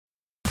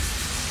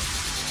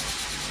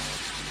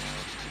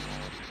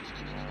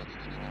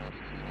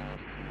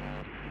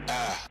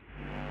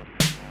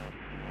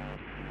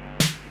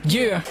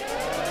Yeah.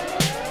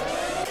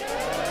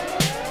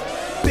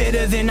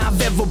 Better than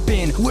I've ever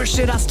been. Where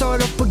should I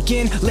start up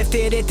again? Left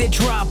it at the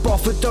drop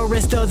off with the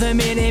rest of the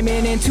men.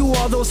 And to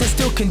all those that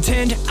still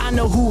contend, I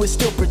know who would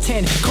still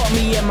pretend. Caught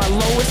me at my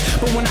lowest,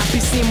 but when I be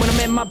seen when I'm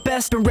at my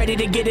best, been ready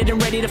to get it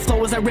and ready to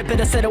flow as I rip it.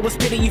 I said I was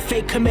spitting, you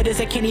fake committers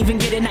that can't even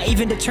get it. Not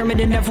even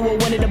determined and never will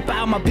want it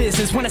about my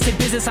business. When I say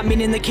business, I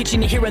mean in the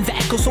kitchen, you're hearing the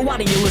echo, so why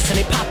do you listen?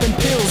 They popping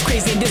pills,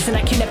 crazy and distant.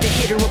 I kidnapped a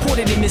hitter,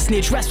 reported him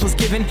snitch. Rest was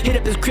given, hit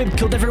up his crib,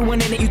 killed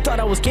everyone in it. You thought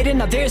I was kidding?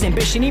 Now there's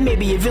ambition. He may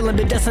be a villain,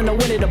 but that's not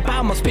win it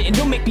about my spitting.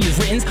 Don't make me his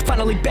writtens.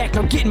 Finally back,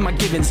 now getting my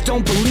givens.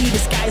 Don't believe the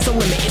sky's the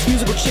limit. It's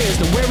musical chairs.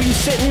 Now where are you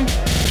sitting?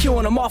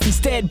 Killing them off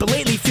instead, but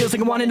lately feels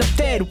like I'm wanting up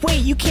dead.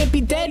 Wait, you can't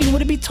be dead, you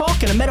wouldn't be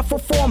talking. A metaphor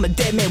for I'm a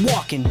dead man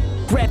walking.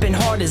 Rapping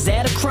hard, is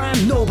that a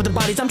crime? No, but the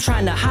bodies I'm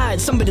trying to hide.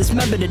 Somebody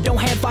dismembered that don't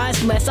have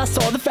eyes unless I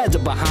saw the feds are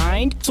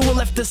behind. So I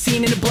left the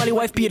scene in a bloody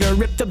wife beater and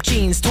ripped up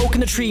jeans. Token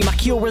the tree, my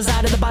keel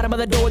reside at the bottom of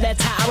the door.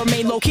 That's how I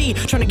remain low key.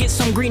 Trying to get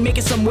some green, make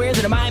it somewhere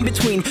that I'm in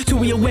between. Two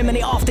real women,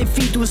 they off their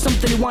feet doing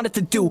something they wanted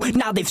to do.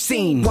 Now they've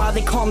seen. Why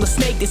they call him the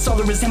snake, they saw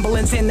the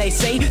resemblance and they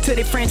say to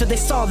their friends what they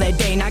saw that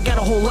day. Now I got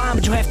a whole line,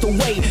 but you have to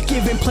wait.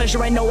 Giving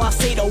pleasure, I know I'll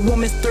say a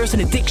woman's thirst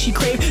and a dick she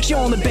crave. She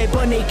on the bed,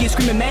 butt naked,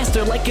 screaming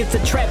master like it's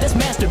a trap. That's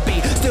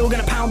masturbate. Still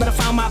gonna pound, but I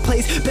found my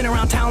place. Been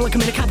around town like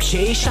I'm in a cop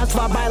chase. Shots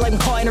fly by like I'm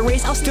caught in a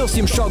race. I'll still see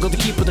him struggle to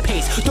keep with the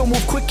pace. Don't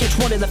move quick, catch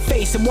one in the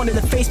face, and one in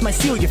the face might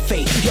seal your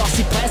fate. Y'all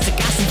see plastic,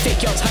 I see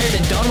fake. Y'all tired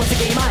and done with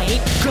the game I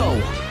ain't. Go.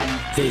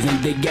 They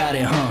think they got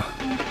it, huh?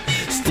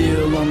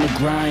 Still on the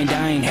grind,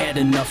 I ain't had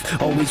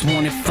enough. Always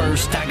wanted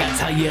first, I got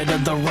tired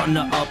of the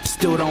runner-up.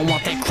 Still don't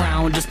want that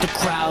crown, just a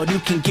crowd. You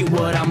can get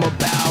what I'm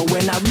about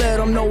when I let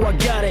them know I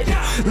got it.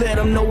 Let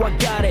them know I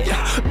got it.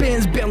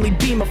 Benz, Bentley,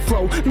 Beamer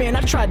flow. Man,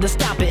 I tried to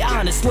stop it,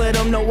 honest. Let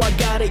them know I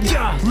got it,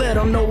 yeah. Let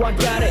them know I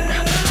got it.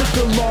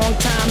 Took a long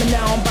time and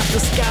now I'm about to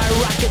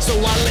skyrocket, so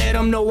I let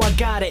them know I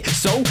got it.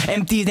 So,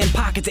 empty then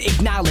pocket to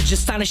acknowledge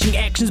astonishing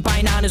actions by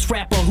an honest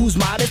rapper whose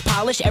modest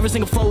polish. Every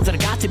single flow that I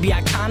got to be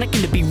iconic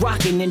and to be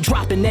rocking and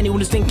dropping. Anyone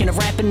who's thinking of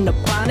rapping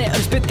upon it,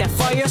 spit that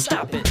fire,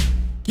 stop it.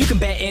 You can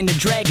bet in the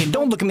dragon,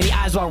 don't look him in the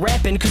eyes while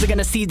rapping, cause they're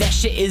gonna see that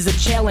shit is a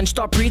challenge.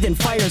 Start breathing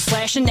fire and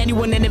slashing.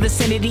 Anyone in the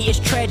vicinity is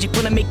tragic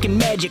when I'm making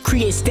magic.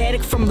 Create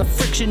static from the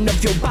friction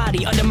of your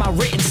body under my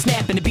written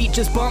snapping. The beat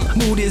just bump,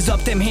 mood is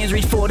up, them hands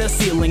reach for the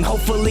ceiling.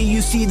 Hopefully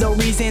you see the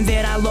reason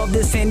that I love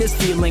this and this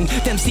feeling.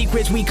 Them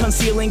secrets we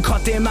concealing,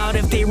 cut them out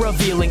if they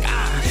revealing.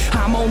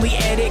 I'm only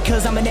at it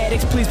cause I'm an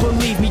addict, please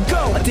believe me,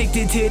 go.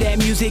 Addicted to that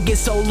music,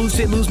 it's so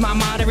lucid, lose my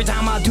mind every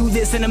time I do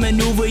this in a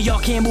maneuver. Y'all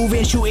can't move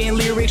in, shooting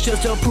lyrics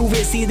just to prove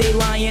it. See they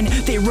lying,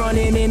 they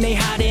running and they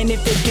hiding.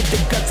 If they get the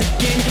guts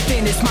again,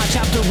 then it's my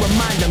job to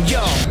remind them,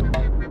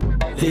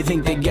 yo. They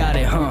think they got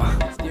it, huh?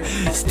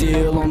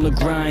 Still on the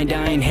grind,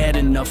 I ain't had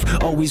enough.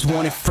 Always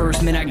wanted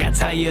first, man, I got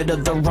tired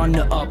of the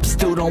runner-up.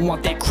 Still don't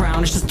want that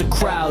crown, it's just a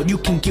crowd. You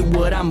can get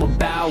what I'm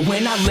about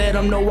when I let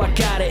them know I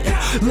got it.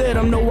 Let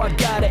them know I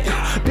got it.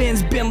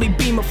 Benz, Bentley,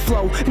 Beamer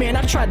flow. Man,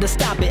 I tried to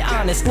stop it,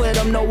 honest. Let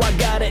them know I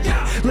got it.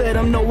 Let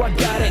them know I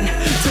got it.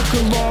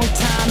 Took a long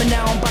time and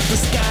now I'm about to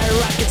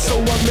skyrocket, so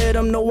I let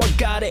them know I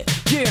got it.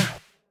 Yeah.